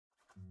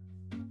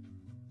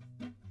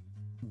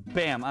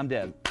bam, I'm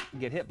dead.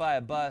 Get hit by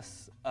a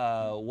bus,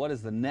 what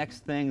is the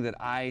next thing that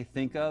I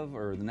think of,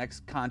 or the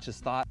next conscious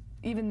thought?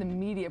 Even the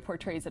media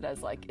portrays it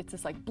as like, it's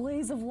this like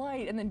blaze of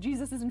light and then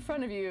Jesus is in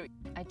front of you.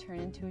 I turn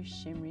into a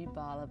shimmery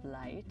ball of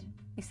light.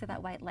 You see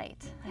that white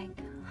light, like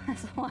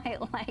this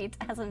white light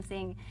as I'm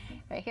seeing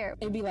right here.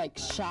 It'd be like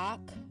shock,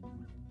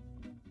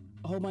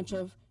 a whole bunch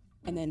of,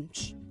 and then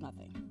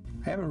nothing.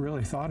 I haven't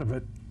really thought of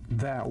it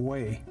that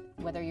way.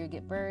 Whether you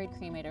get buried,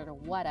 cremated, or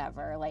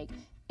whatever, like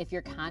if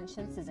your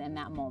conscience is in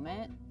that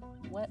moment,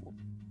 what?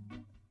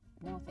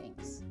 No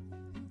thanks.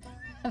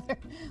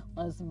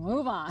 Let's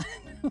move on.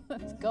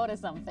 Let's go to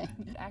something.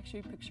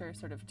 Actually picture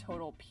sort of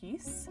total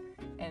peace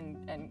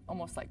and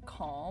almost like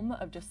calm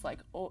of just like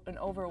an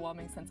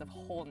overwhelming sense of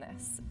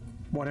wholeness.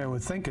 What I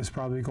would think is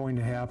probably going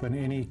to happen,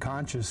 any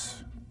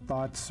conscious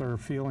thoughts or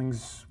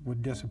feelings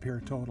would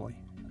disappear totally.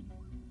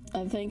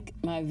 I think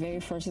my very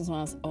first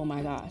response, oh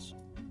my gosh.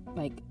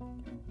 Like,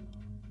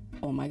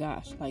 oh my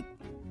gosh. Like,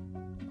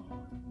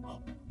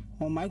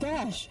 oh my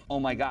gosh. Oh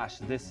my gosh,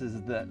 this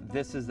is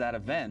that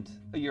event.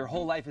 Your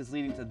whole life is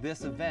leading to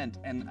this event,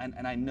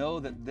 and I know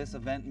that this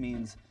event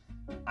means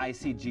I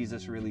see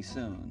Jesus really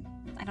soon.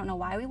 I don't know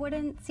why we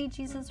wouldn't see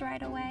Jesus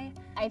right away.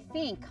 I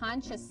think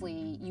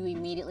consciously you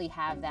immediately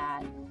have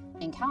that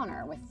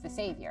encounter with the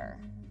Savior.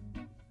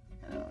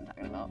 I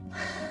don't know what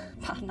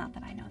I'm talking about. Well, not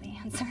that I know the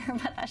answer,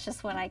 but that's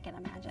just what I can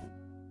imagine.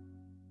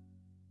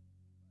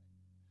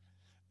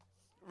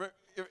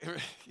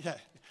 Yeah,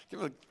 they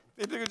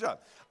did a good job.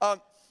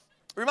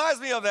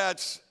 Reminds me of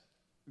that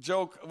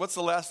joke, what's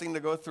the last thing to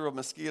go through a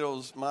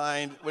mosquito's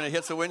mind when it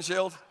hits a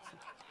windshield?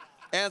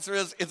 Answer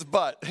is, it's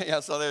butt.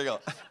 Yeah, so there you go.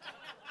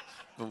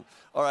 Boom.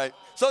 All right.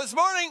 So this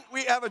morning,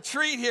 we have a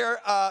treat here.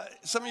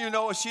 Some of you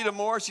know Osheta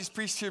Moore. She's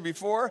preached here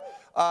before.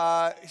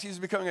 She's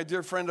becoming a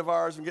dear friend of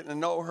ours. I'm getting to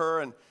know her.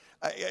 And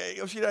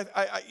Osheta,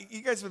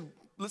 you guys have been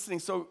listening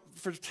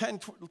for 10,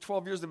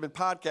 12 years. They've been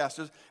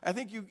podcasters. I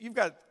think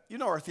you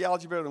know our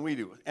theology better than we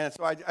do. And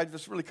so I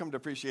just really come to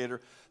appreciate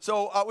her.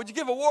 So would you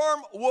give a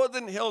warm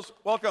Woodland Hills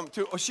welcome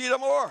to Osheta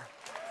Moore?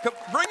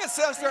 Bring it,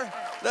 sister.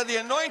 Let the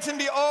anointing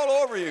be all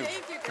over you.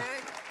 Thank you,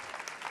 Greg.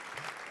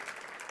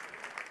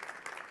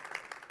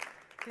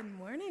 Good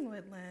morning,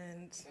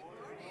 Woodland.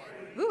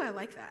 Ooh, I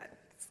like that.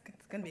 It's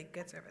going to be a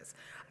good service.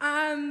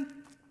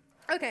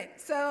 Okay,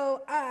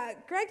 so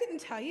Greg didn't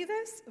tell you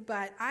this,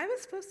 but I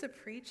was supposed to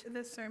preach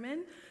this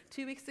sermon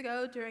 2 weeks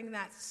ago during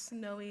that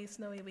snowy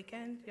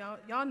weekend.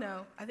 Y'all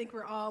know. I think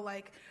we're all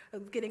like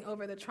getting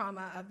over the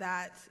trauma of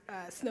that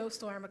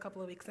snowstorm a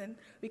couple of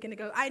weekend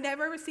ago. I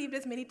never received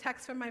as many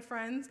texts from my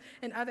friends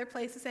in other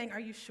places saying, "Are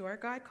you sure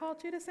God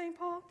called you to St.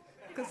 Paul?"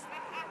 Because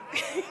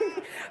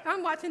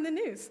I'm watching the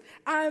news.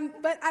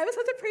 But I was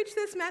supposed to preach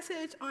this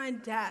message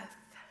on death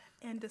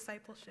and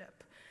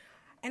discipleship.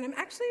 And I'm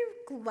actually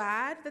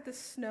glad that the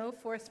snow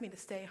forced me to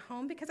stay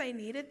home because I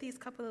needed these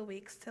couple of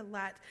weeks to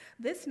let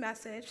this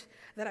message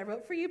that I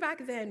wrote for you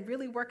back then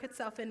really work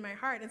itself in my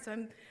heart. And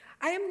so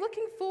I am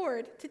looking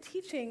forward to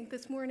teaching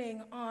this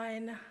morning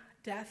on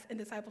death and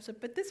discipleship.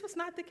 But this was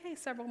not the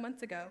case several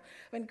months ago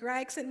when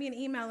Greg sent me an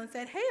email and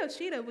said, "Hey,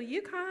 Osheta, will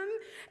you come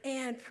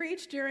and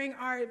preach during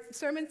our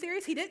sermon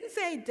series?" He didn't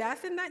say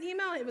death in that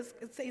email.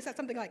 He said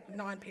something like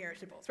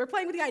non-perishables. We're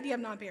playing with the idea of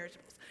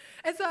non-perishables.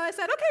 And so I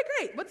said, okay,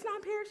 great. What's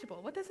non-perishable?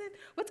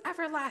 What's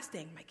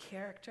everlasting? My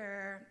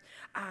character,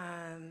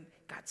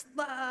 God's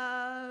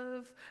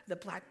love, the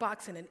black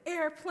box in an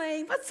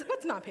airplane. What's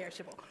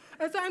non-perishable?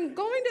 And so I'm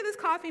going to this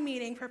coffee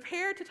meeting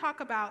prepared to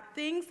talk about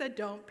things that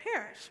don't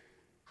perish.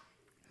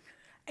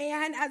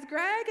 And as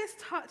Greg is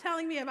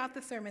telling me about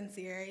the sermon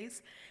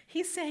series,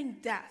 he's saying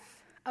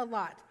death a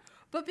lot.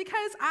 But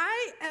because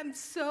I am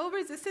so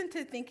resistant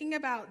to thinking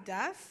about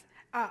death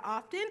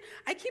often,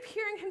 I keep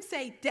hearing him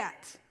say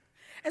debt.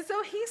 And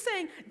so he's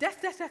saying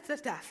death.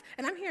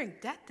 And I'm hearing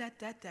debt.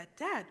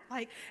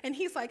 And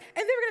he's like, and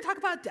then we're going to talk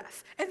about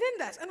death. And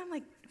then this. And I'm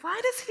like, why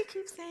does he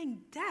keep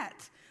saying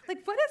debt?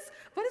 Like, what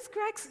is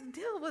Greg's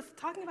deal with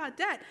talking about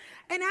debt?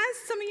 And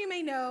as some of you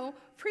may know,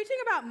 preaching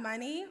about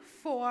money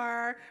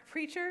for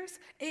preachers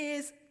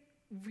is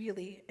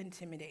really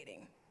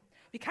intimidating.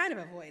 We kind of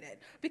avoid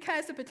it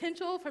because the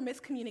potential for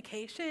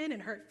miscommunication and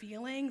hurt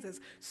feelings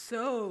is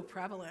so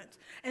prevalent.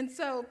 And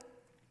so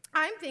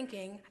I'm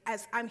thinking,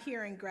 as I'm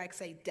hearing Greg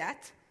say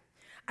debt,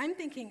 I'm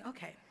thinking,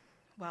 okay,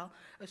 well,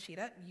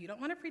 Osheta, you don't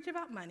want to preach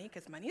about money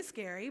because money is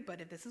scary, but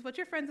if this is what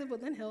your friends in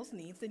Woodland Hills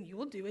needs, then you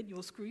will do it. You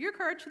will screw your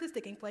courage to the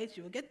sticking place.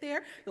 You will get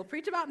there. You'll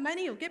preach about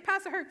money. You'll get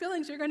past the hurt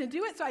feelings. You're going to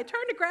do it. So I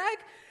turn to Greg,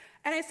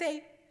 and I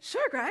say,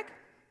 sure, Greg,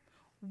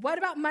 what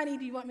about money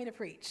do you want me to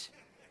preach?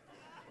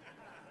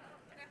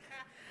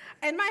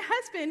 And my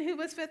husband, who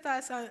was with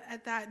us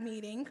at that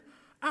meeting,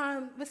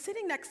 was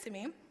sitting next to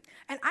me.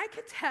 And I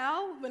could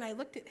tell when I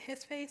looked at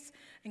his face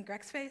and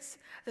Greg's face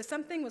that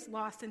something was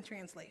lost in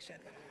translation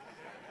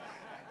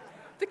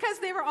because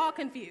they were all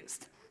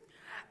confused.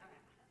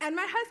 And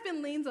my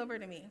husband leans over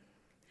to me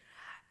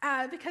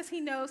because he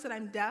knows that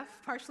I'm deaf,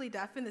 partially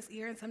deaf in this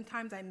ear, and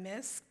sometimes I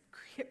miss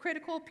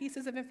critical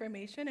pieces of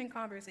information in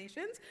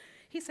conversations.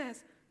 He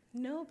says,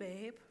 "No,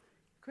 babe,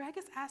 Greg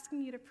is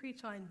asking you to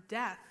preach on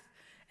death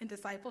and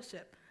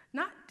discipleship,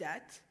 not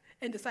debt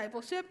and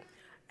discipleship.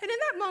 And in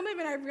that moment,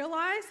 when I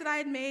realized that I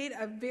had made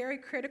a very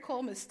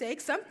critical mistake,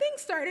 something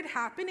started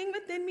happening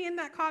within me in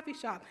that coffee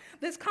shop.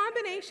 This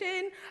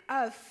combination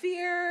of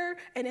fear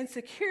and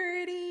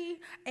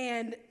insecurity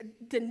and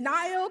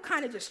denial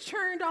kind of just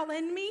churned all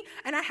in me.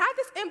 And I had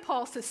this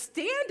impulse to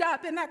stand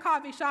up in that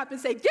coffee shop and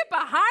say, "Get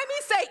behind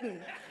me,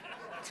 Satan,"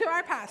 to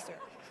our pastor.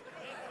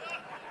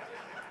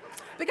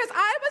 Because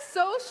I was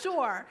so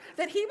sure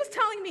that he was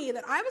telling me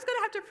that I was going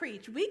to have to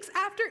preach weeks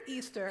after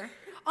Easter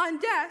on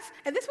death,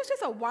 and this was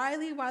just a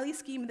wily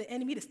scheme of the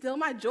enemy to steal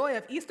my joy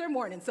of Easter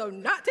morning. So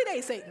not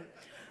today, Satan.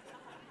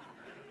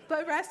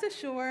 But rest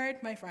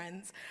assured, my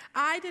friends,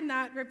 I did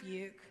not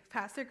rebuke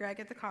Pastor Greg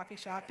at the coffee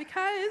shop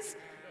because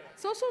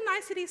social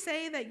niceties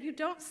say that you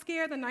don't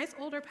scare the nice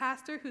older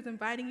pastor who's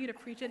inviting you to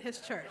preach at his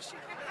church.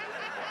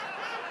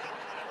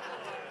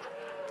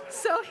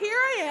 So here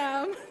I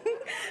am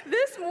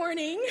this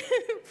morning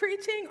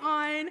preaching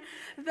on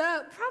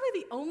probably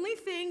the only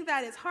thing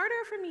that is harder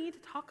for me to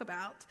talk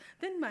about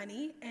than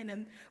money and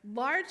a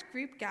large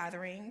group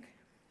gathering,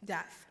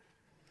 death.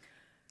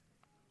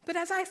 But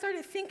as I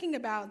started thinking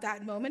about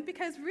that moment,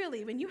 because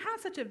really, when you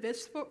have such a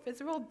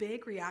visceral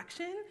big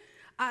reaction,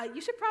 you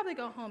should probably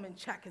go home and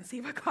check and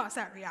see what caused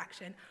that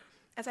reaction.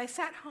 As I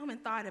sat home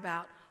and thought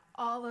about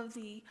all of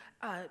the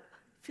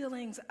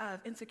feelings of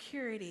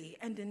insecurity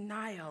and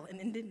denial and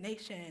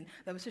indignation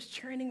that was just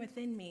churning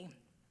within me,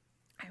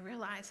 I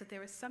realized that there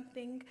was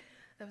something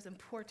that was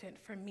important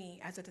for me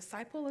as a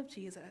disciple of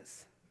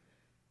Jesus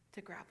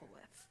to grapple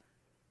with.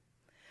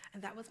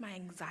 And that was my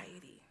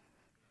anxiety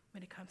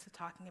when it comes to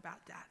talking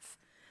about death.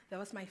 That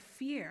was my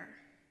fear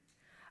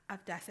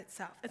of death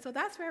itself. And so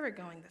that's where we're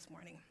going this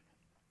morning.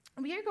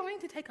 We are going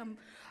to take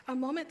a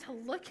moment to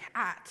look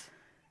at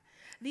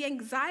the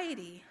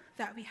anxiety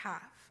that we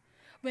have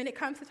when it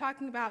comes to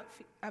talking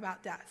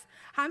about death.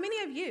 How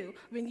many of you,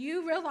 when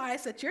you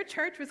realized that your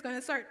church was going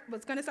to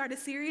start a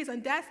series on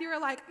death, you were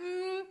like,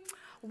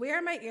 where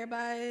are my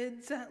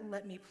earbuds?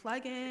 Let me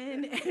plug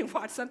in and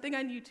watch something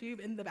on YouTube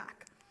in the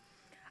back.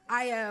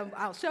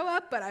 I'll show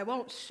up, but I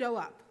won't show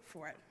up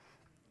for it.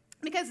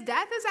 Because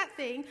death is that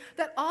thing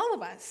that all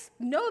of us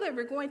know that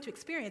we're going to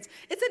experience.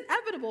 It's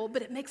inevitable,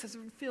 but it makes us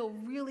feel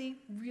really,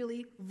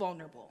 really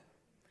vulnerable.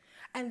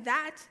 And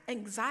that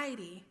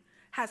anxiety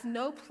has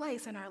no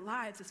place in our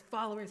lives as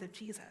followers of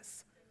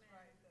Jesus.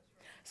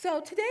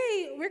 So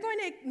today, we're going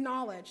to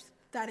acknowledge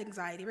that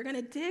anxiety. We're going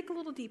to dig a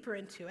little deeper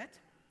into it.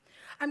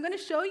 I'm going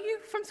to show you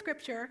from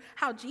Scripture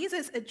how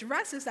Jesus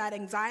addresses that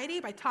anxiety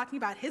by talking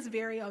about his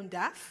very own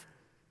death.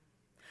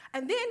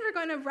 And then we're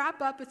going to wrap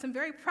up with some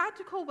very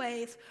practical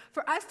ways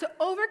for us to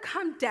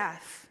overcome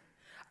death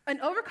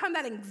and overcome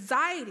that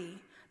anxiety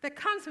that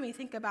comes when we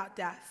think about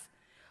death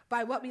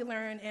by what we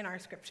learn in our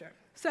Scripture.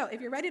 So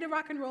if you're ready to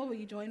rock and roll, will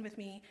you join with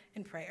me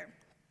in prayer?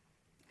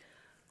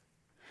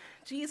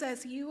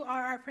 Jesus, you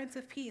are our Prince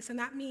of Peace, and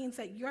that means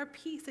that your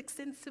peace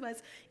extends to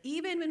us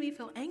even when we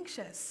feel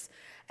anxious,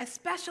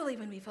 especially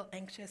when we feel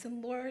anxious.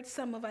 And Lord,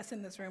 some of us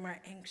in this room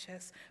are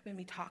anxious when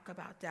we talk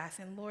about death.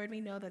 And Lord, we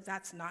know that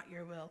that's not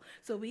your will.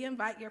 So we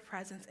invite your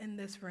presence in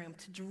this room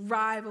to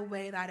drive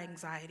away that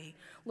anxiety.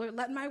 Lord,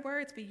 let my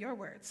words be your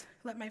words.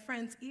 Let my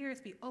friends' ears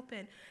be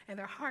open and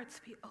their hearts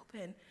be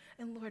open.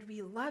 And Lord,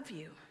 we love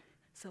you,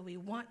 so we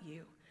want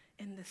you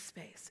in this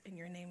space. In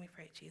your name we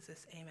pray,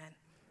 Jesus. Amen.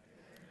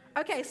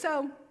 Okay,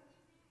 so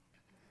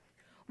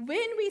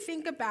when we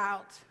think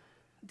about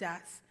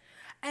death,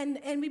 and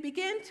we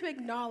begin to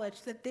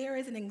acknowledge that there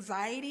is an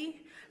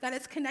anxiety that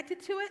is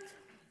connected to it,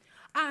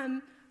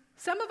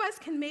 some of us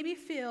can maybe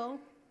feel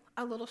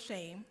a little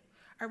shame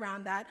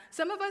around that.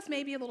 Some of us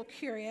may be a little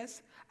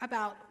curious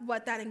about where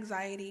that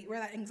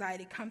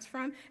anxiety comes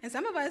from. And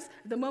some of us,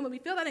 the moment we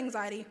feel that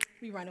anxiety,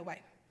 we run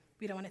away.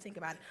 We don't want to think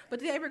about it. But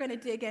today we're going to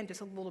dig in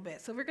just a little bit.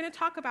 So we're going to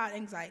talk about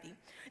anxiety.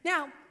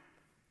 Now,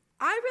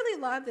 I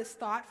really love this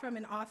thought from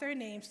an author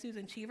named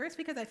Susan Cheevers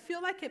because I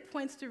feel like it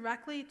points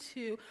directly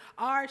to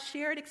our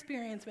shared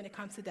experience when it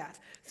comes to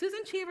death. Susan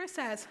Cheevers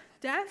says,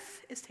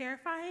 death is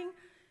terrifying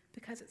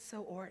because it's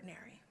so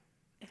ordinary.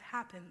 It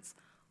happens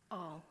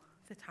all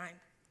the time.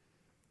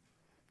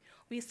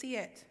 We see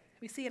it.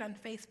 We see it on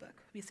Facebook.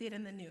 We see it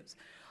in the news.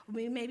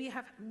 We maybe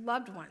have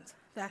loved ones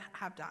that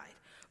have died.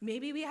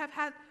 Maybe we've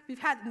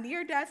had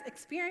near-death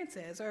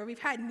experiences, or we've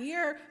had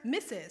near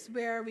misses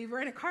where we were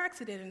in a car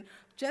accident and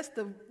just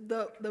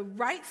the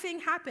right thing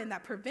happened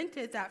that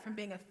prevented that from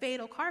being a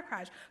fatal car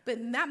crash. But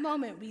in that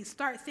moment, we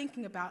start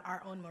thinking about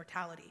our own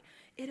mortality.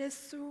 It is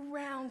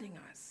surrounding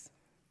us.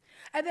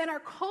 And then our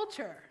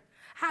culture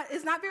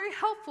is not very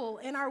helpful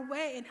in our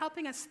way in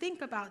helping us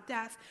think about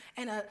death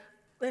in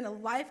a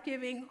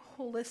life-giving,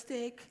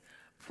 holistic,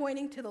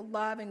 pointing to the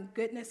love and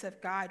goodness of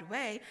God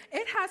way.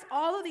 It has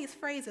all of these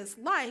phrases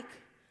like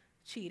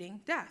cheating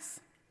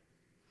deaths,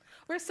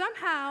 where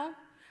somehow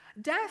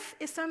death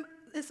is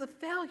a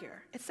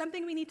failure. It's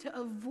something we need to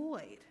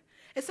avoid.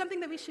 It's something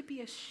that we should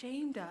be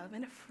ashamed of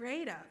and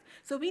afraid of.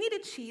 So we need to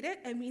cheat it,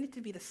 and we need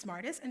to be the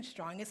smartest and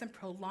strongest and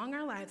prolong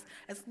our lives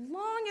as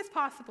long as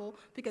possible,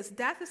 because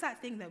death is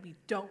that thing that we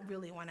don't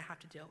really want to have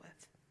to deal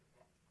with.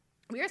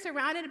 We are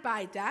surrounded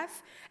by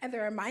death and the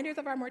reminders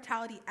of our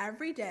mortality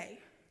every day.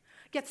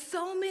 Yet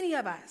so many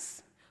of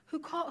us who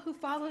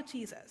follow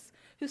Jesus,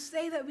 who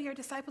say that we are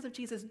disciples of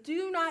Jesus,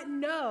 do not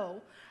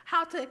know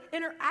how to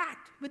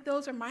interact with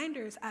those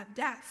reminders of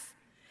death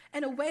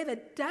in a way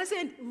that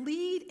doesn't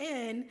lead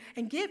in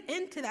and give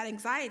into that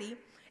anxiety.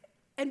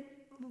 And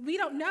we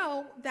don't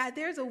know that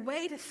there's a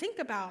way to think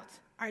about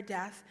our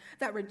death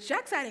that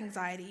rejects that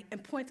anxiety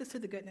and points us to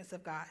the goodness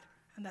of God.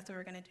 And that's what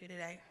we're going to do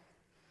today.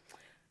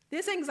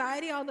 This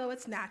anxiety, although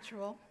it's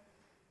natural,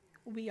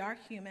 we are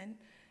human,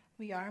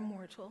 we are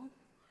mortal,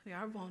 we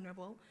are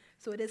vulnerable,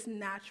 so it is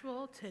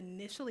natural to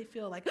initially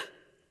feel like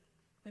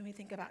when we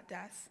think about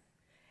death.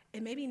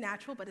 It may be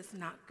natural, but it's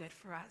not good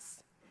for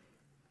us.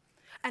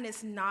 And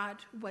it's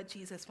not what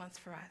Jesus wants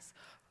for us.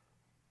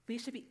 We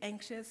should be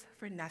anxious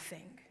for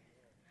nothing,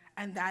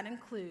 and that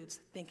includes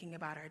thinking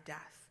about our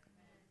death.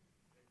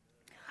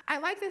 I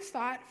like this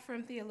thought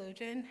from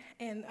theologian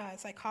and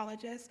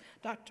psychologist,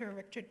 Dr.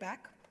 Richard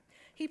Beck.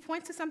 He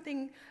points to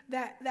something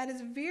that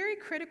is very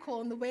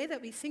critical in the way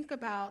that we think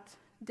about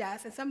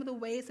death and some of the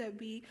ways that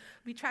we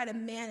try to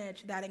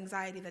manage that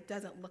anxiety that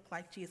doesn't look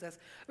like Jesus.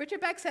 Richard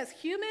Beck says,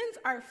 humans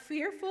are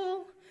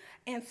fearful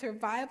and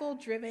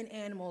survival-driven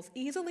animals,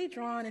 easily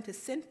drawn into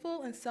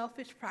sinful and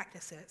selfish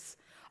practices.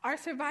 Our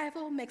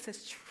survival makes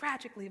us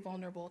tragically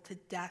vulnerable to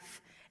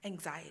death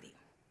anxiety.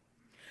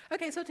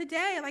 Okay, so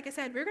today, like I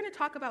said, we're going to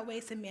talk about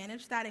ways to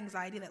manage that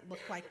anxiety that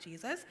look like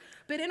Jesus.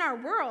 But in our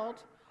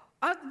world,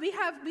 we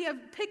have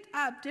picked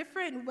up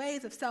different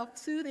ways of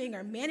self-soothing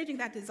or managing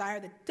that desire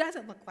that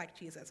doesn't look like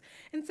Jesus.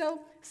 And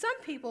so some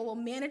people will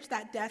manage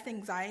that death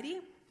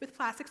anxiety with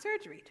plastic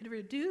surgery to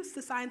reduce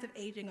the signs of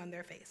aging on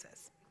their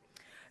faces.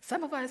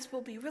 Some of us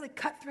will be really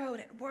cutthroat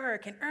at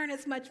work and earn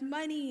as much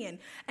money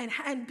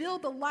and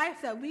build the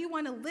life that we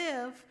want to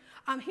live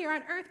here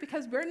on earth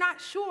because we're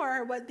not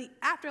sure what the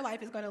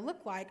afterlife is going to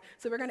look like.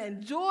 So we're going to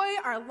enjoy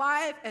our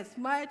life as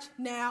much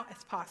now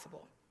as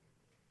possible.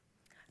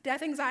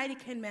 Death anxiety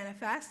can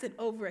manifest in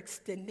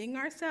overextending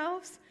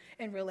ourselves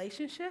in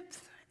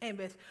relationships and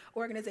with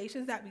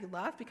organizations that we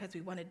love because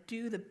we want to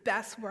do the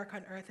best work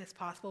on earth as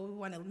possible. We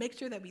want to make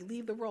sure that we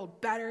leave the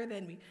world better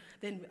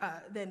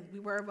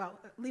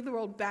leave the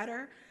world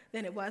better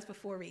than it was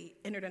before we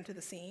entered into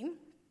the scene.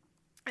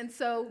 And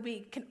so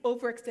we can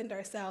overextend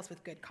ourselves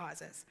with good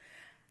causes.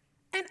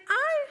 And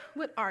I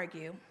would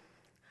argue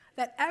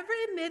that every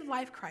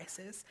midlife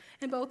crisis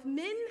in both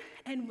men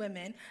and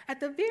women, at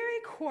the very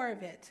core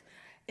of it,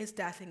 is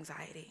death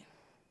anxiety.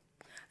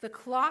 The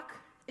clock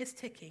is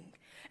ticking,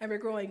 and we're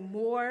growing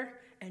more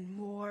and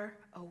more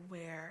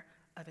aware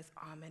of its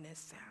ominous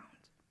sound.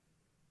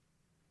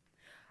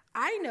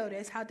 I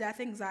noticed how death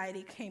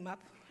anxiety came up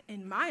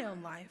in my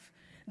own life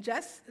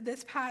just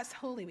this past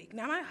Holy Week.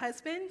 Now, my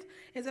husband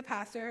is a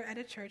pastor at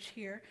a church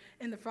here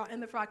in the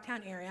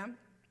Frogtown area,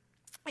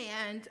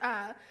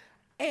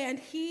 and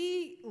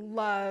he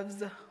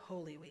loves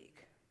Holy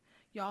Week.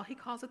 Y'all, he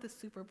calls it the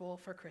Super Bowl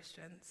for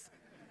Christians.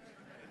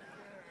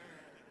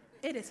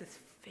 It is his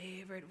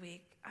favorite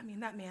week. I mean,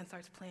 that man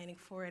starts planning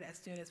for it as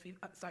soon as we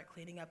start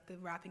cleaning up the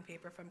wrapping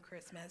paper from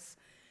Christmas.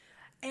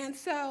 And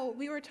so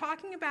we were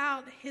talking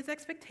about his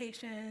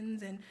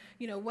expectations and,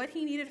 what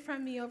he needed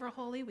from me over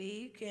Holy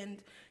Week. And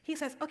he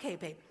says, okay,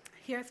 babe,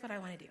 here's what I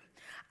want to do.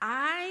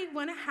 I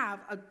want to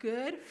have a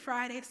Good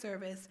Friday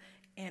service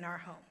in our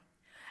home.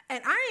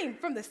 And I am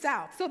from the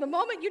South, so the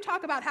moment you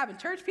talk about having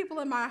church people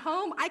in my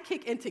home, I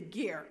kick into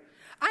gear.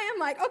 I am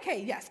like,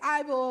 okay, yes,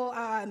 I will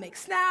make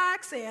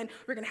snacks, and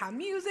we're going to have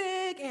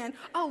music, and,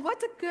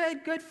 what's a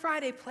Good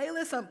Friday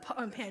playlist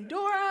on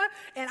Pandora?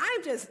 And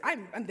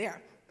I'm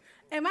there.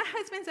 And my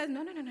husband says,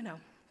 no.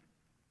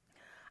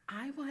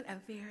 I want a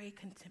very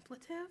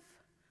contemplative,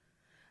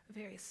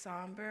 very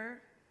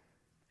somber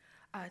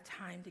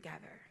time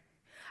together.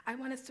 I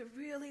want us to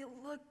really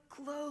look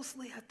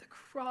closely at the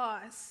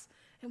cross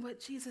and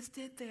what Jesus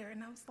did there.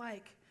 And I was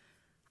like,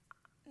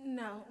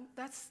 no,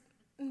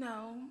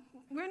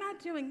 we're not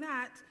doing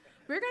that.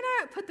 We're going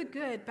to put the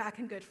good back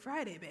in Good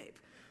Friday, babe.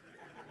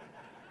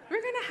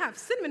 We're going to have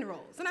cinnamon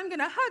rolls, and I'm going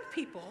to hug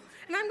people,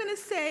 and I'm going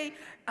to say,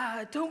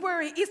 don't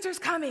worry, Easter's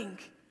coming.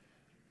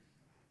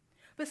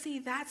 But see,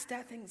 that's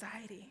death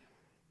anxiety,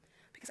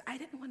 because I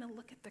didn't want to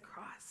look at the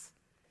cross.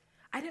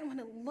 I didn't want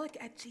to look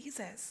at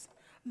Jesus,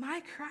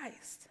 my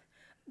Christ,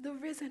 the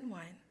risen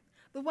one,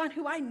 the one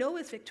who I know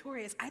is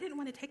victorious. I didn't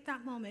want to take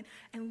that moment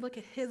and look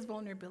at his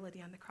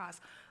vulnerability on the cross.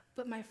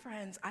 But my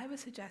friends, I would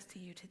suggest to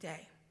you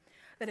today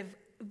that if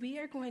we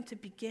are going to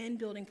begin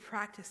building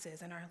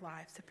practices in our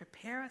lives to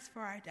prepare us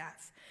for our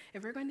deaths,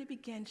 if we're going to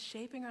begin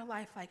shaping our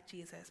life like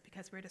Jesus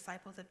because we're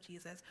disciples of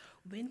Jesus,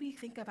 when we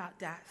think about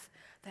death,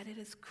 that it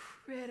is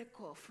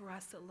critical for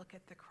us to look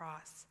at the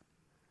cross.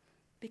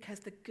 Because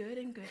the good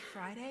in Good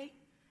Friday,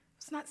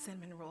 it's not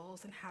cinnamon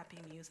rolls and happy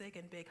music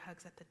and big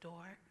hugs at the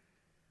door.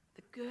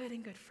 The good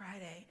in Good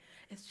Friday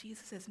is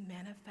Jesus'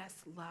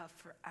 manifest love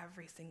for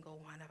every single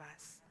one of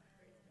us.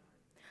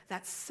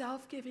 That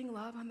self-giving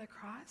love on the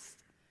cross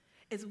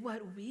is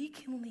what we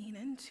can lean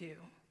into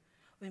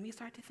when we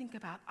start to think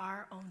about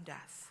our own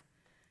death,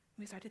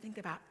 when we start to think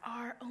about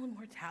our own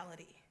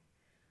mortality.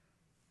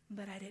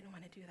 But I didn't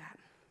want to do that.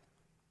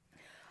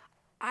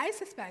 I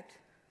suspect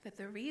that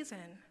the reason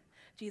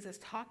Jesus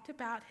talked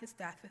about his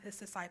death with his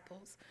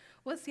disciples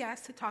was,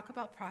 yes, to talk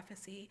about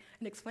prophecy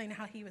and explain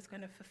how he was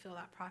going to fulfill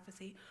that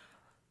prophecy,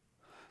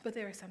 but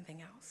there was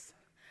something else.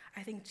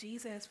 I think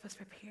Jesus was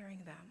preparing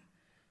them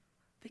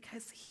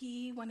because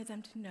he wanted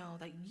them to know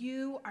that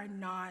you are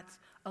not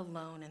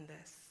alone in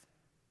this.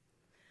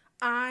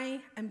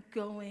 I am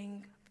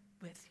going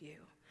with you.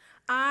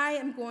 I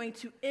am going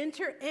to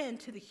enter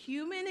into the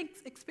human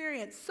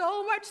experience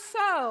so much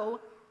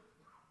so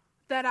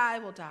that I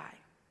will die.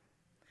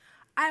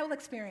 I will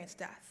experience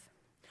death.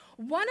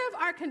 One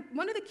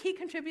of the key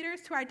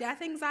contributors to our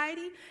death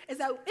anxiety is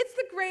that it's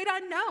the great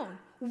unknown.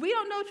 We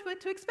don't know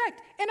what to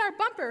expect. In our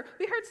bumper,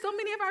 we heard so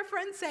many of our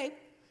friends say,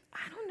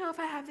 I don't know if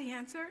I have the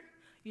answer.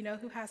 You know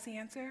who has the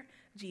answer?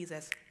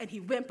 Jesus. And he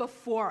went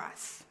before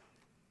us.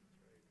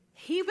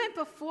 He went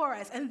before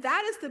us, and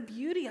that is the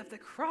beauty of the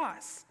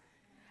cross.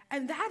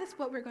 And that is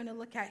what we're going to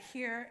look at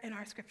here in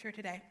our scripture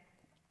today.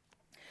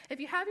 If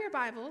you have your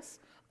Bibles,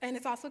 and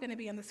it's also going to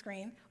be on the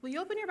screen, will you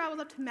open your Bibles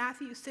up to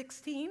Matthew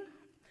 16?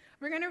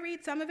 We're going to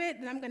read some of it,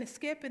 and I'm going to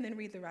skip and then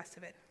read the rest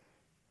of it.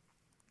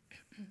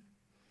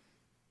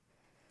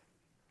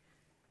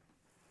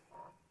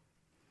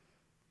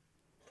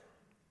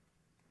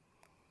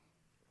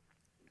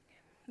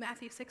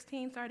 Matthew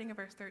 16, starting at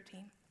verse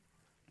 13.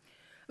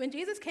 When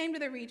Jesus came to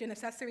the region of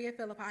Caesarea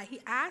Philippi,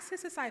 he asked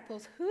his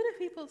disciples, who do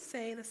people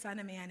say the Son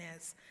of Man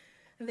is?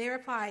 And they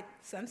replied,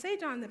 some say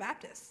John the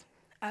Baptist,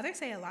 others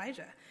say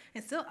Elijah,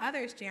 and still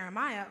others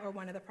Jeremiah or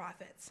one of the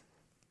prophets.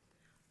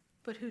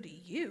 But who do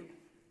you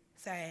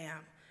say I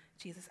am?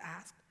 Jesus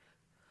asked.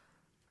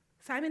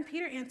 Simon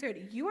Peter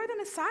answered, you are the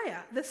Messiah,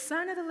 the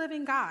Son of the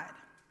living God.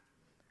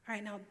 All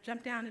right, now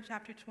jump down to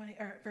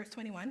verse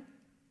 21.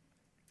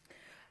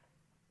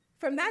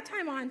 From that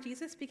time on,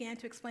 Jesus began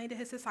to explain to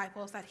his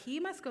disciples that he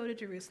must go to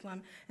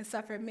Jerusalem and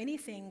suffer many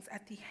things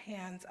at the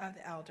hands of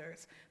the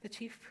elders, the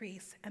chief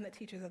priests, and the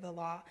teachers of the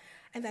law,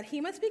 and that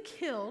he must be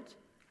killed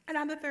and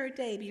on the third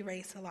day be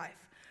raised to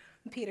life.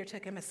 And Peter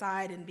took him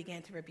aside and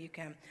began to rebuke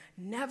him.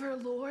 Never,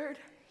 Lord,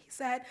 he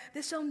said,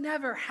 this shall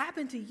never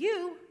happen to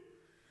you.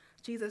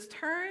 Jesus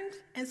turned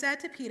and said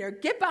to Peter,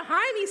 get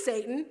behind me,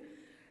 Satan.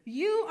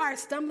 You are a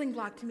stumbling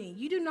block to me.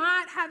 You do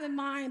not have in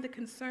mind the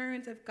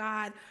concerns of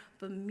God,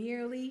 but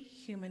merely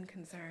human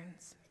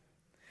concerns.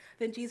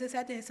 Then Jesus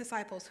said to his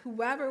disciples,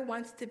 whoever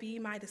wants to be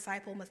my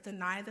disciple must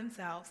deny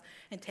themselves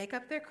and take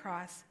up their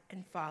cross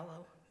and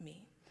follow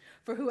me.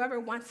 For whoever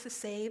wants to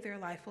save their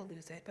life will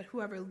lose it, but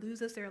whoever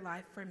loses their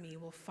life for me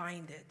will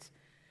find it.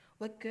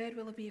 What good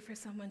will it be for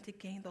someone to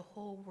gain the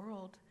whole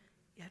world,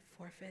 yet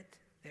forfeit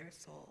their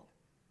soul?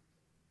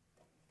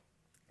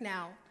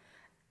 Now,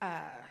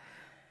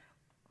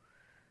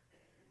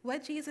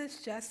 what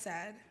Jesus just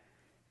said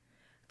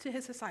to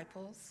his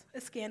disciples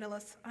is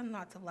scandalous on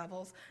lots of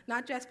levels,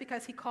 not just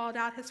because he called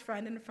out his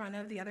friend in front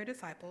of the other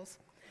disciples,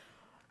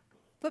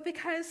 but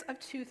because of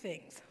two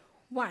things.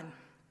 One,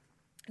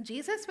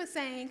 Jesus was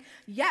saying,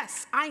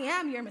 yes, I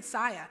am your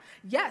Messiah.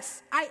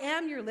 Yes, I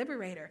am your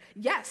liberator.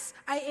 Yes,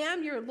 I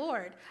am your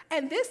Lord.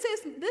 And this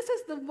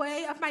is the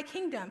way of my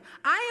kingdom.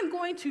 I am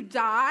going to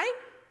die,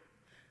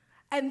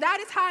 and that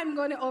is how I'm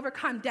going to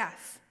overcome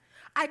death.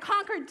 I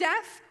conquer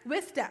death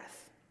with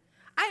death.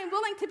 I am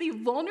willing to be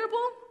vulnerable,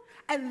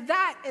 and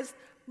that is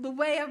the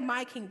way of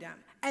my kingdom.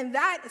 And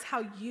that is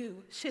how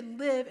you should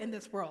live in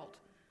this world,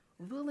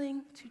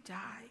 willing to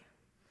die.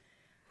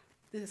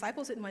 The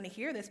disciples didn't want to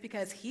hear this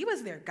because he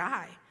was their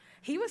guy.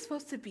 He was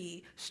supposed to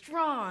be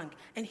strong,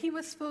 and he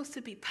was supposed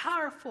to be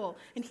powerful,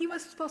 and he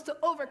was supposed to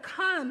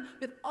overcome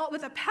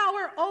with a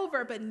power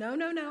over. But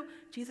no.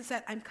 Jesus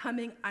said, I'm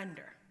coming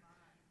under.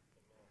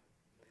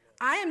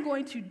 I am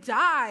going to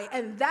die,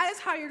 and that is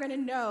how you're going to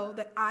know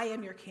that I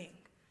am your king.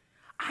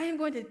 I am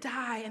going to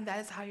die, and that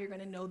is how you're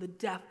going to know the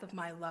depth of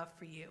my love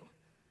for you.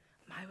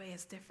 My way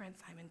is different,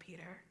 Simon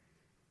Peter.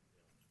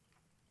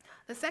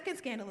 The second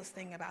scandalous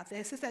thing about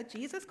this is that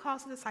Jesus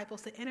calls the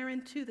disciples to enter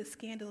into the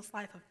scandalous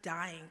life of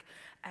dying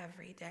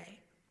every day.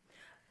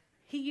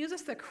 He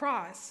uses the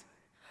cross,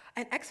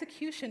 an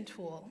execution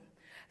tool,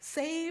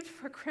 saved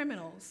for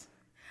criminals,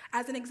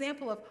 as an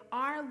example of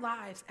our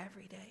lives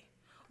every day.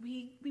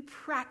 We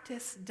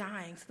practice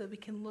dying so that we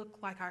can look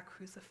like our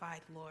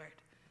crucified Lord.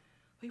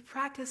 We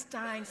practice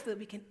dying so that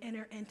we can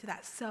enter into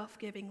that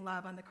self-giving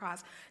love on the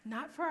cross,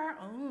 not for our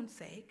own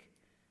sake,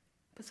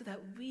 but so that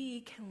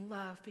we can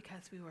love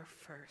because we were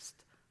first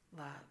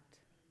loved.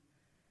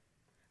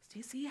 Do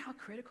you see how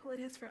critical it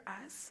is for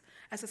us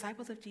as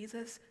disciples of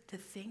Jesus to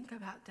think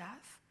about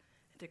death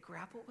and to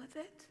grapple with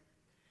it?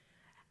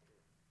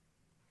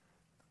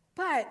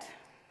 But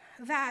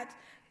that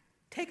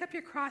take up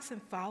your cross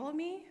and follow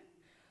me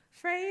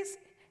phrase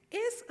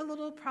is a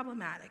little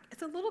problematic.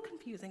 It's a little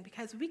confusing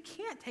because we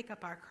can't take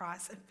up our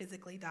cross and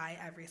physically die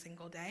every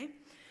single day.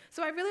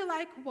 So I really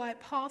like what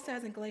Paul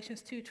says in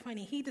Galatians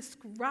 2:20. He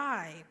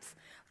describes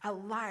a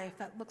life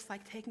that looks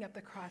like taking up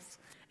the cross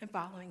and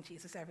following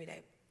Jesus every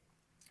day.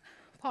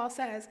 Paul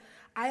says,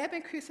 I have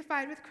been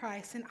crucified with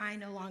Christ, and I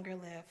no longer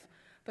live,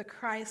 but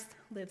Christ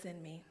lives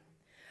in me.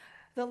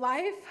 The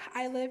life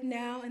I live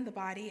now in the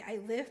body, I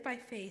live by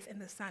faith in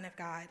the Son of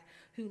God,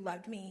 who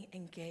loved me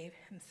and gave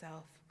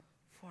himself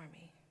for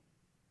me.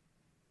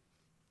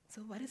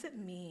 So what does it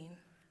mean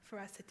for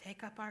us to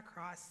take up our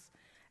cross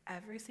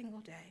every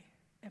single day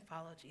and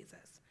follow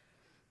Jesus?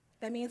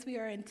 That means we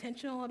are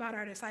intentional about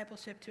our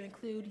discipleship to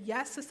include,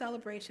 yes, the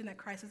celebration that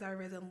Christ is our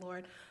risen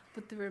Lord,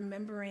 but the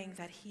remembering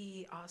that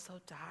he also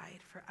died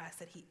for us,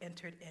 that he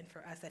entered in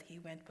for us, that he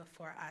went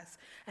before us,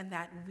 and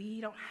that we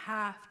don't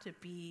have to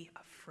be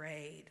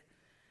afraid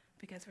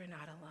because we're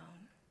not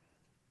alone.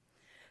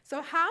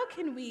 So how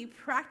can we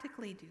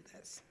practically do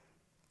this?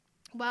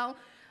 Well,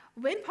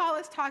 when Paul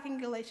is talking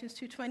in Galatians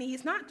 2:20,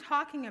 he's not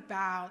talking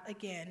about,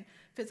 again,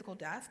 physical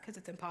death, because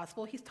it's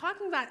impossible. He's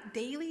talking about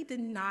daily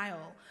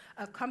denial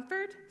of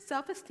comfort,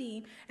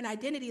 self-esteem, and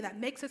identity that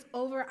makes us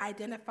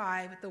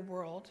over-identify with the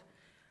world.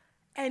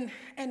 And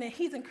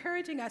he's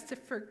encouraging us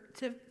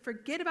to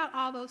forget about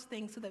all those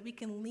things so that we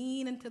can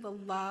lean into the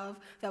love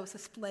that was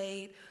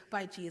displayed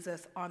by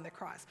Jesus on the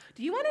cross.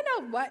 Do you want to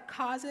know what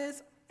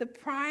causes the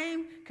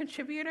prime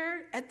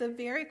contributor at the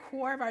very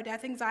core of our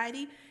death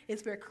anxiety?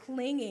 Is we're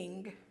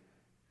clinging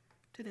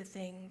to the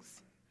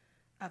things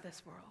of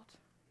this world.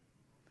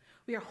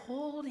 We are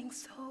holding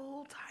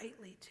so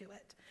tightly to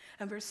it,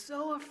 and we're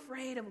so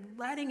afraid of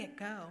letting it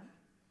go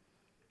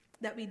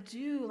that we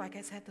do, like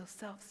I said, those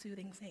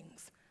self-soothing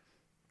things.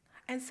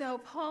 And so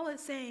Paul is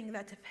saying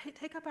that to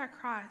take up our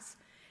cross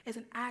is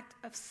an act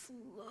of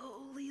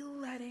slowly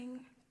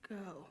letting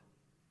go,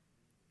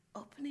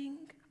 opening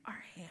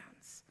our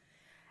hands,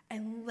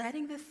 and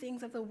letting the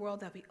things of the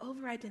world that we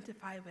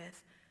over-identify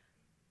with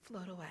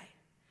float away,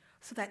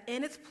 so that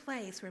in its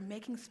place, we're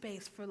making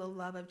space for the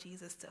love of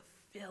Jesus to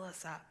fill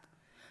us up.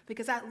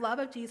 Because that love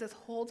of Jesus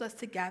holds us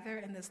together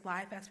in this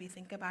life as we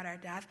think about our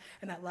death,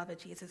 and that love of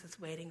Jesus is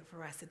waiting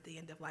for us at the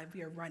end of life.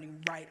 We are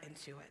running right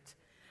into it.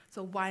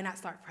 So why not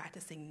start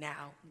practicing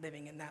now,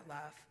 living in that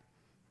love?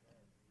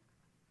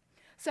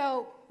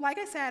 So, like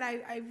I said,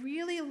 I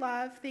really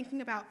love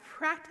thinking about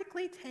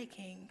practically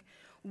taking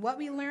what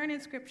we learn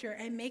in Scripture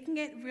and making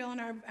it real in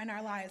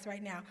our lives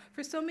right now.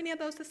 For so many of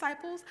those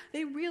disciples,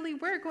 they really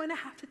were going to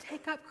have to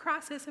take up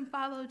crosses and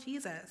follow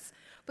Jesus.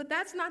 But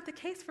that's not the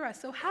case for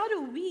us. So how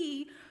do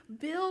we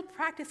build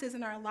practices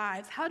in our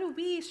lives? How do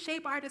we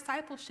shape our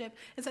discipleship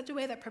in such a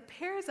way that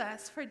prepares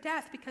us for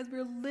death because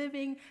we're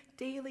living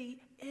daily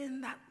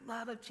in that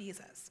love of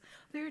Jesus?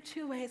 There are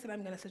two ways that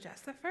I'm going to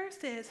suggest. The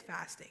first is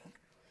fasting.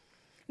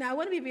 Now, I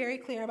want to be very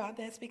clear about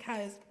this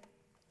because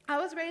I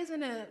was raised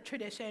in a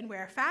tradition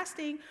where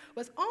fasting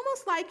was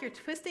almost like you're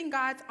twisting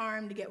God's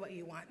arm to get what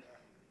you want.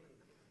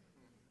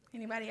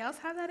 Anybody else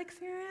have that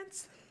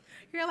experience?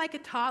 You're like a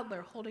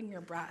toddler holding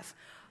your breath.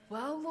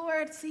 Well,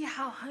 Lord, see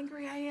how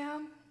hungry I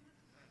am?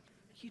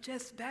 You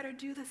just better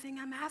do the thing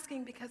I'm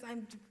asking because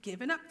I'm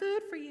giving up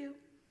food for you.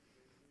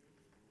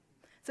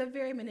 It's a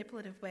very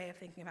manipulative way of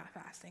thinking about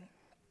fasting.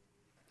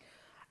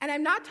 And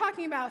I'm not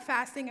talking about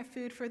fasting of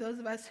food for those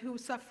of us who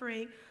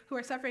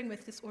are suffering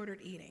with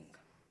disordered eating.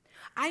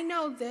 I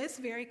know this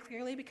very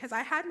clearly because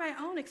I had my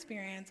own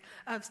experience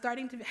of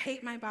starting to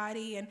hate my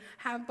body and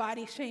have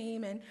body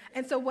shame.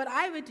 And so what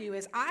I would do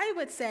is I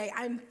would say,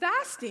 I'm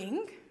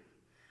fasting.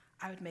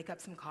 I would make up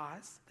some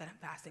cause that I'm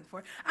fasting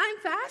for. I'm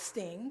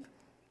fasting.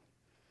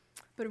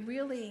 But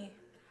really,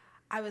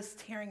 I was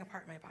tearing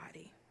apart my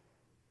body.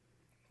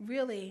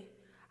 Really,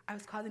 I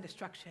was causing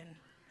destruction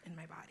in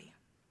my body.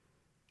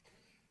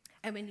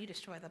 And when you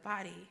destroy the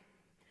body,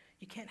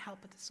 you can't help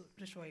but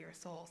destroy your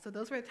soul. So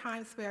those were the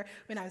times where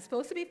when I was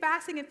supposed to be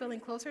fasting and feeling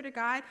closer to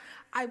God,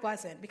 I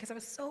wasn't because I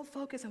was so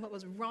focused on what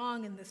was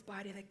wrong in this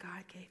body that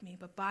God gave me.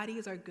 But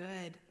bodies are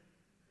good.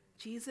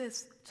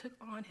 Jesus took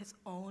on his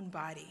own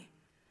body.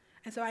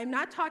 And so I'm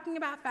not talking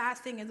about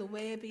fasting as a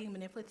way of being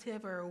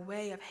manipulative or a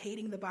way of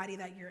hating the body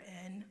that you're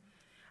in.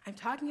 I'm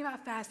talking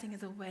about fasting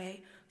as a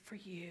way for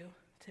you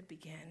to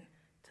begin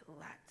to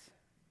let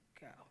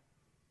go.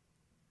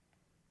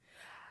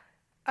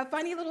 A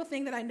funny little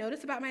thing that I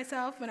noticed about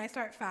myself when I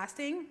start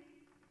fasting,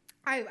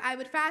 I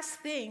would fast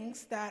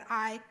things that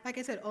I, like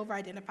I said,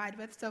 over-identified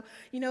with. So,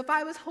 if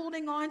I was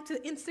holding on to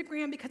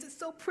Instagram because it's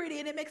so pretty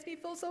and it makes me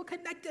feel so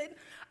connected,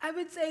 I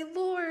would say,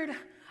 Lord,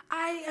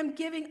 I am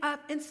giving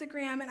up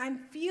Instagram and I'm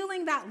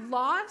feeling that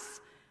loss.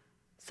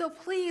 So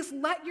please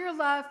let your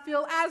love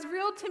feel as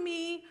real to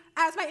me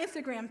as my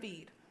Instagram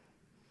feed.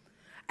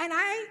 And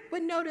I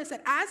would notice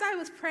that as I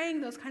was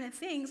praying those kind of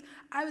things,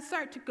 I would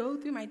start to go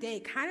through my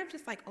day kind of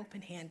just like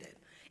open-handed.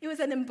 It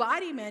was an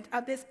embodiment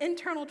of this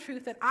internal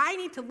truth that I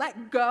need to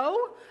let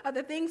go of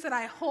the things that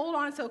I hold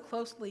on so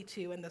closely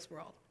to in this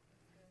world.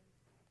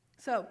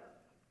 So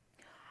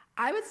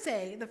I would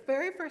say the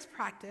very first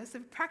practice, the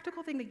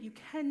practical thing that you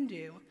can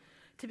do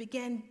to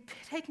begin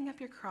taking up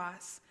your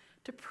cross,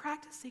 to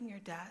practicing your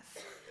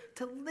death,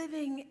 to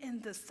living in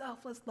the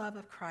selfless love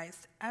of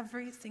Christ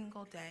every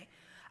single day,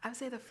 I would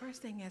say the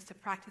first thing is to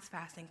practice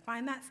fasting.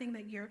 Find that thing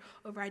that you're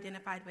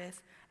over-identified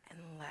with and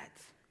let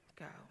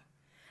go.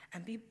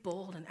 And be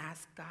bold and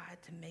ask God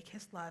to make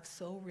his love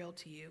so real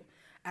to you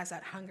as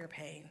that hunger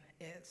pain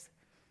is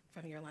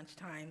from your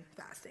lunchtime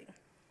fasting.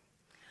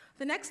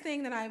 The next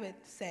thing that I would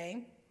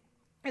say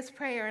is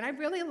prayer. And I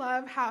really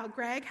love how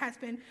Greg has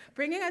been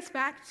bringing us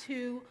back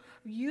to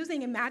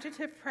using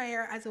imaginative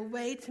prayer as a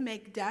way to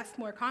make death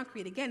more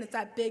concrete. Again, it's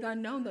that big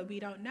unknown that we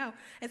don't know.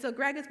 And so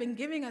Greg has been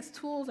giving us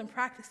tools and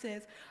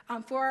practices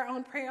for our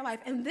own prayer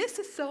life. And this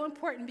is so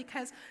important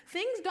because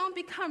things don't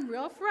become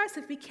real for us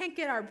if we can't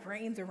get our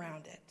brains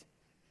around it.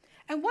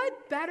 And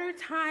what better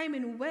time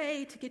and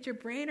way to get your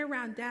brain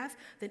around death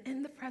than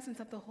in the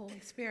presence of the Holy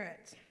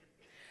Spirit?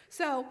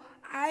 So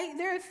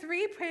there are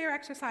 3 prayer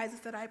exercises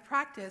that I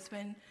practice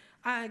when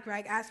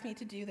Greg asked me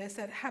to do this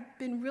that have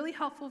been really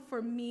helpful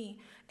for me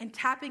in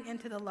tapping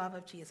into the love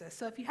of Jesus.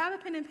 So if you have a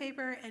pen and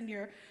paper and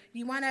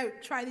you want to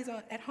try these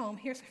at home,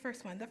 here's the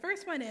first one. The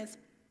first one is,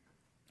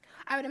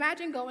 I would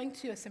imagine going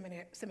to a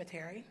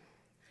cemetery.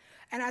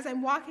 And as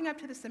I'm walking up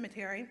to the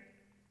cemetery,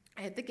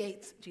 at the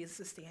gates, Jesus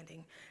is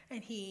standing.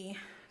 And he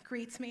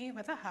greets me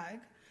with a hug.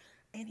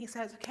 And he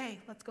says, okay,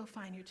 let's go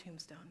find your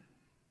tombstone.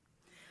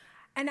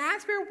 And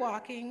as we're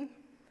walking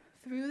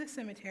through the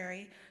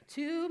cemetery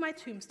to my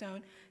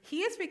tombstone,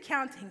 he is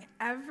recounting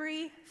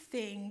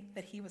everything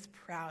that he was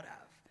proud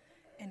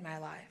of in my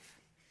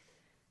life.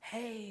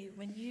 Hey,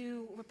 when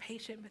you were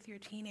patient with your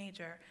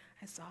teenager,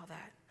 I saw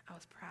that. I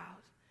was proud.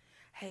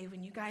 Hey,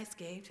 when you guys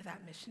gave to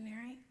that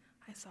missionary,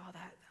 I saw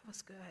that. That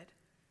was good.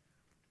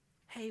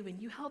 Hey, when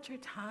you held your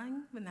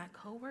tongue when that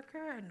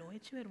coworker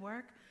annoyed you at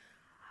work,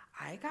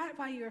 I got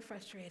why you were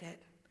frustrated,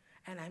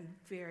 and I'm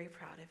very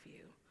proud of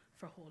you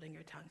for holding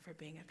your tongue, for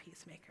being a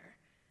peacemaker.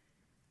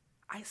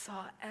 I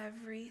saw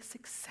every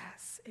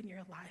success in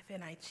your life,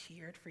 and I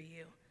cheered for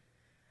you.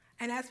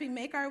 And as we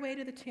make our way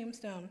to the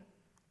tombstone,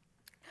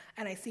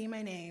 and I see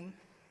my name,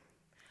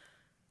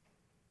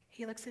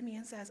 he looks at me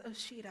and says,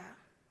 Oshita,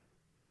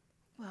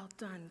 well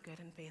done, good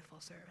and faithful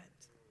servant.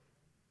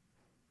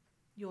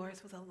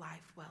 Yours was a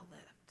life well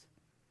lived.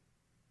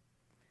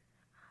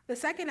 The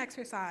second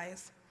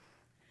exercise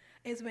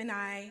is when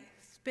I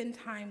spend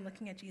time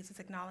looking at Jesus,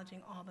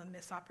 acknowledging all the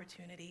missed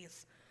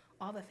opportunities,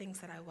 all the things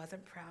that I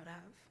wasn't proud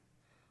of,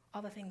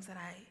 all the things that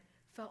I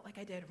felt like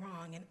I did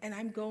wrong. And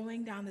I'm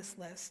going down this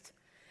list.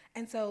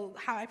 And so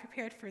how I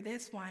prepared for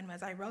this one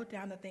was I wrote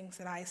down the things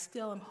that I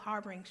still am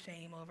harboring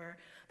shame over,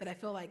 that I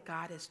feel like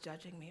God is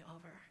judging me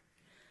over.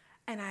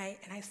 And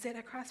I sit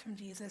across from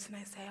Jesus and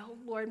I say, oh,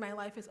 Lord, my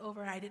life is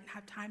over. I didn't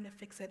have time to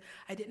fix it.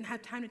 I didn't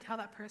have time to tell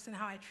that person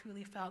how I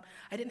truly felt.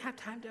 I didn't have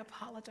time to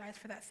apologize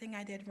for that thing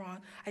I did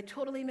wrong. I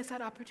totally missed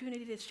that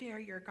opportunity to share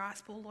your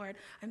gospel, Lord.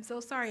 I'm so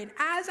sorry. And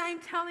as I'm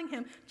telling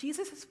him,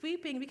 Jesus is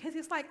weeping because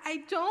he's like,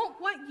 I don't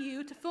want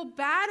you to feel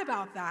bad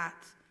about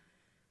that.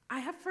 I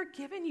have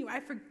forgiven you.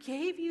 I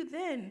forgave you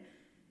then.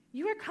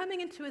 You are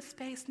coming into a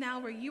space now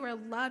where you are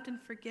loved and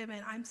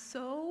forgiven. I'm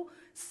so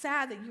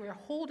sad that you are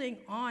holding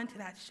on to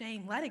that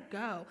shame. Let it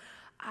go.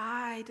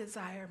 I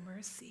desire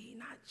mercy,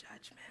 not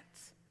judgment.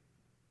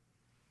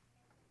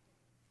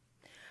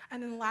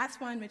 And then the last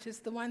one, which is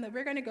the one that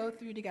we're going to go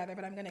through together,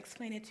 but I'm going to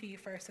explain it to you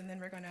first, and then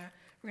we're going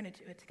to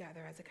do it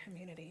together as a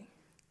community.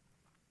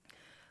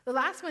 The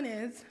last one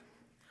is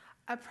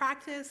a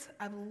practice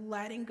of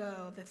letting go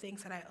of the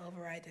things that I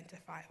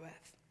over-identify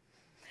with.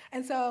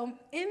 And so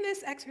in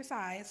this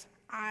exercise,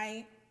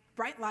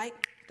 bright light,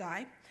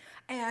 die,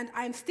 and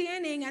I'm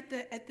standing at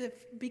the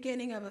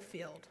beginning of a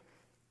field.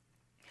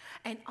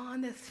 And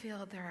on this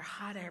field, there are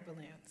hot air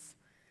balloons,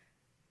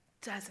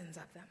 dozens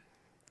of them,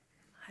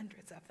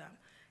 hundreds of them.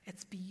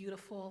 It's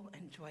beautiful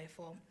and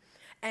joyful.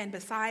 And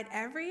beside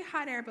every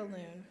hot air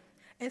balloon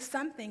is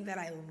something that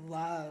I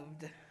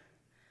loved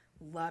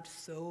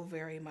so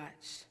very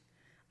much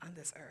on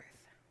this earth.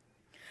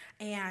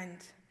 And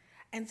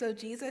so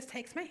Jesus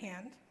takes my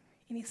hand,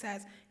 and he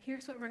says,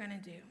 here's what we're going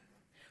to do.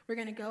 We're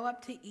going to go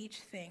up to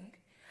each thing,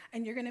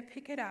 and you're going to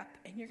pick it up,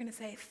 and you're going to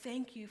say,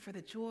 thank you for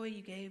the joy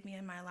you gave me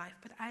in my life,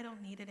 but I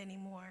don't need it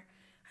anymore.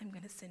 I'm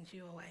going to send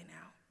you away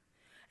now.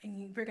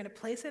 And we're going to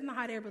place it in the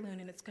hot air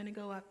balloon, and it's going to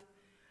go up.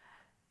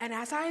 And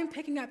as I am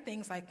picking up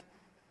things like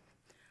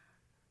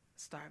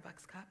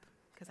Starbucks cup,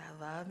 because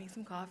I love me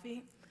some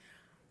coffee,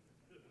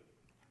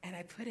 and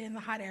I put it in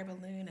the hot air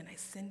balloon, and I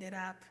send it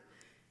up,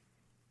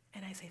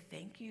 and I say,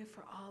 thank you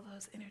for all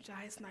those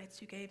energized nights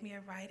you gave me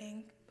of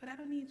writing, but I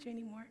don't need you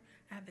anymore.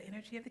 I have the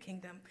energy of the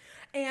kingdom.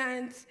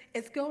 And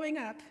it's going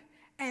up,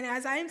 and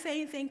as I'm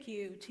saying thank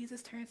you,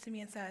 Jesus turns to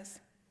me and says,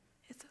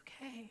 it's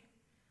okay.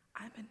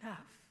 I'm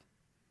enough.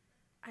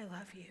 I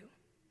love you.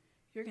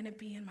 You're going to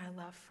be in my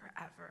love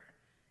forever.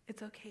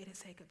 It's okay to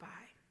say goodbye.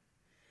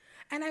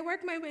 And I work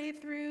my way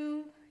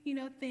through,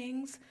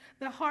 things.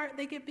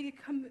 They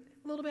become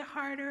a little bit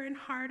harder and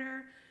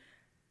harder.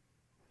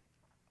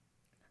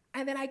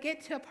 And then I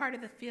get to a part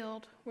of the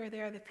field where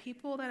there are the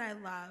people that I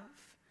love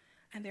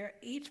And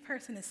each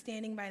person is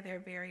standing by their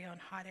very own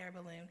hot air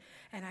balloon.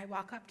 And I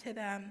walk up to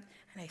them,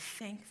 and I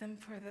thank them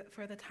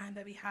for the time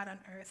that we had on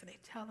earth, and I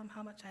tell them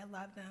how much I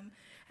love them.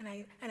 And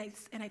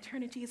I turn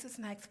to Jesus,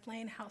 and I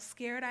explain how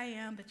scared I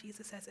am, but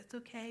Jesus says, it's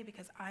okay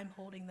because I'm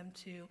holding them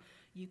too.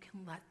 You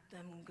can let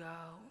them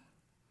go.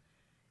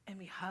 And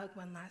we hug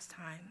one last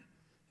time.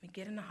 We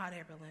get in a hot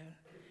air balloon,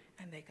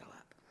 and they go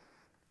up.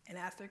 And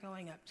as they're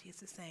going up,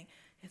 Jesus is saying,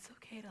 it's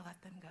okay to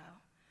let them go.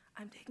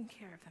 I'm taking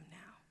care of them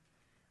now.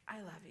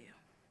 I love you.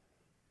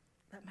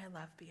 Let my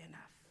love be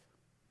enough.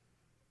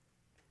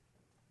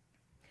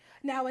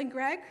 Now, when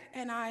Greg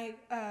and I,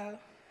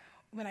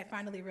 when I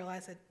finally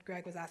realized that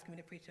Greg was asking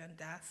me to preach on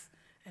death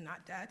and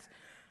not debt,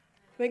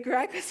 when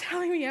Greg was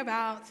telling me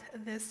about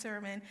this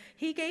sermon,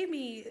 he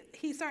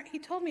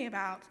told me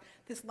about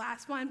this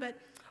last one, but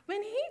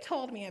when he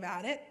told me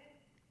about it,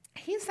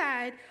 he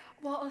said,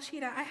 well,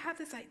 Oshita, I have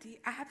this idea,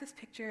 I have this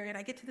picture, and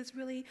I get to this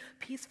really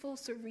peaceful,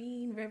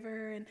 serene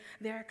river, and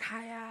there are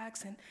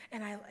kayaks,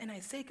 and I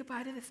say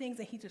goodbye to the things,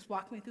 and he just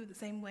walked me through the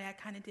same way I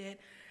kind of did.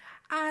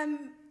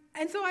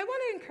 And so I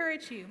want to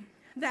encourage you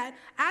that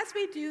as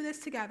we do this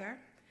together,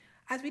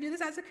 as we do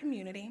this as a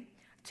community,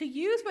 to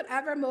use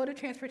whatever mode of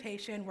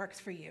transportation works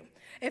for you.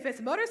 If it's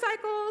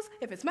motorcycles,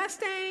 if it's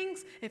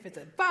Mustangs, if it's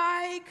a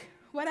bike,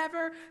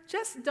 whatever,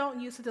 just don't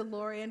use the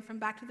DeLorean from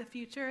Back to the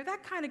Future.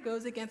 That kind of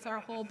goes against our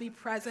whole be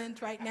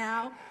present right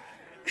now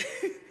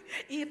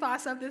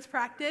ethos of this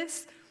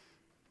practice.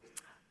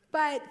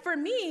 But for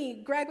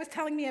me, Greg was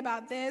telling me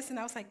about this, and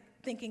I was like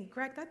thinking,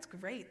 Greg, that's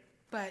great.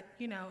 But,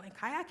 and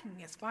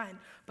kayaking is fun,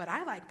 but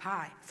I like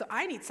pie. So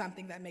I need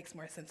something that makes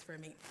more sense for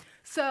me.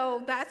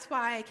 So that's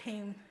why I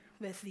came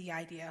with the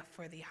idea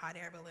for the hot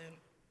air balloon.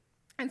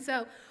 And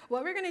so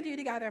what we're going to do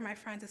together, my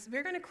friends, is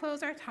we're going to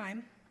close our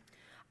time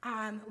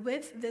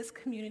with this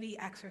community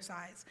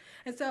exercise.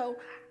 And so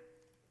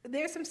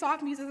there's some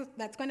soft music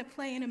that's going to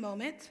play in a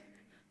moment.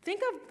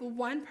 Think of the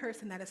one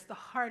person that is the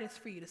hardest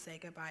for you to say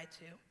goodbye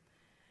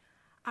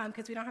to,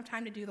 because we don't have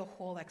time to do the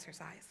whole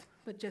exercise,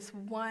 but just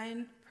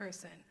one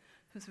person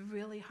who's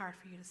really hard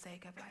for you to say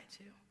goodbye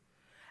to.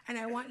 And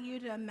I want you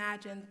to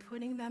imagine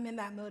putting them in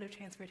that mode of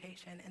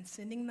transportation and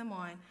sending them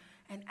on,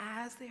 and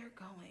as they're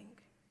going,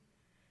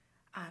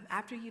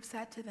 after you've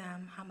said to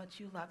them how much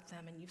you love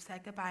them and you've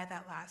said goodbye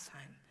that last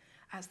time,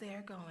 as they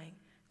are going,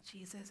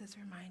 Jesus is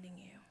reminding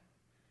you,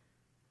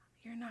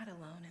 you're not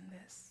alone in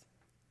this.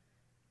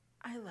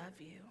 I love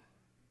you.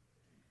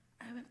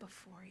 I went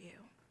before you.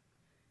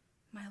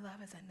 My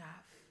love is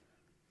enough.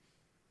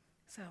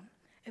 So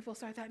if we'll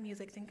start that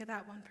music, think of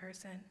that one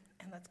person,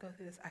 and let's go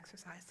through this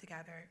exercise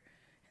together.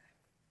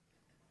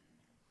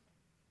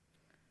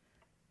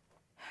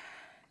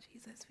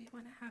 Jesus, we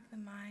want to have the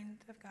mind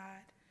of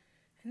God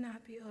and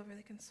not be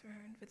overly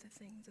concerned with the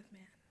things of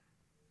man.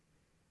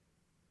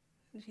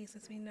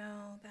 Jesus, we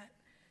know that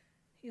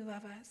you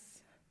love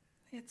us,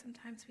 yet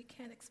sometimes we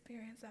can't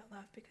experience that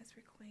love because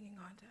we're clinging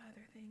on to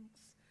other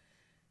things.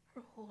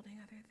 We're holding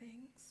other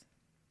things.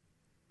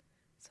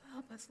 So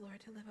help us,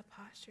 Lord, to live a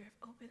posture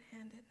of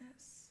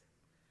open-handedness,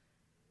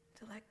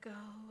 to let go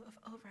of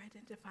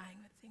over-identifying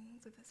with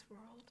things of this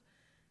world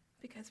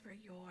because we're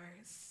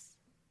yours.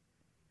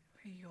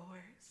 We're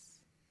yours.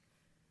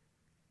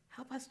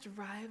 Help us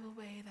drive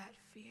away that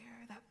fear,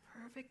 that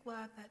perfect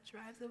love that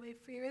drives away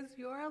fear is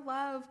your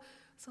love.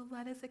 So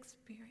let us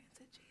experience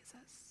it,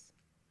 Jesus.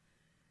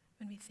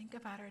 When we think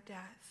about our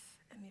death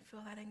and we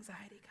feel that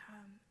anxiety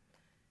come,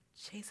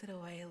 chase it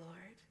away,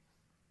 Lord.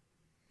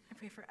 I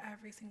pray for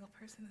every single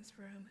person in this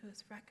room who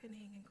is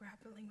reckoning and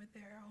grappling with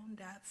their own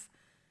deaths.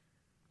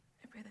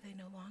 I pray that they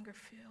no longer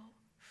feel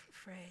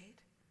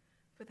afraid,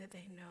 but that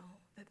they know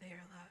that they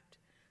are loved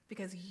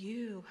because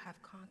you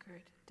have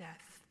conquered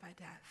death by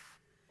death.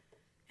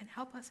 And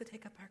help us to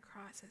take up our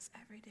crosses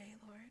every day,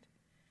 Lord,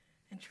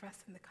 and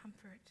trust in the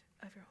comfort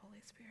of your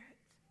Holy Spirit.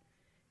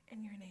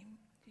 In your name,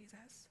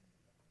 Jesus.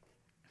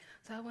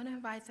 So I want to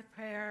invite the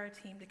prayer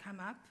team to come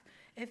up.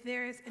 If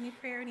there is any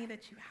prayer need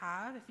that you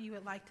have, if you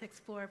would like to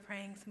explore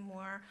praying some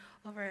more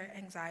over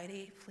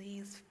anxiety,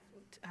 please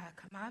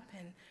come up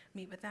and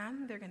meet with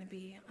them. They're going to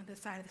be on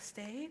this side of the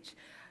stage.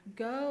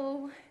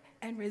 Go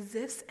and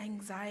resist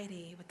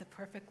anxiety with the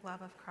perfect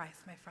love of Christ,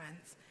 my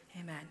friends.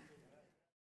 Amen.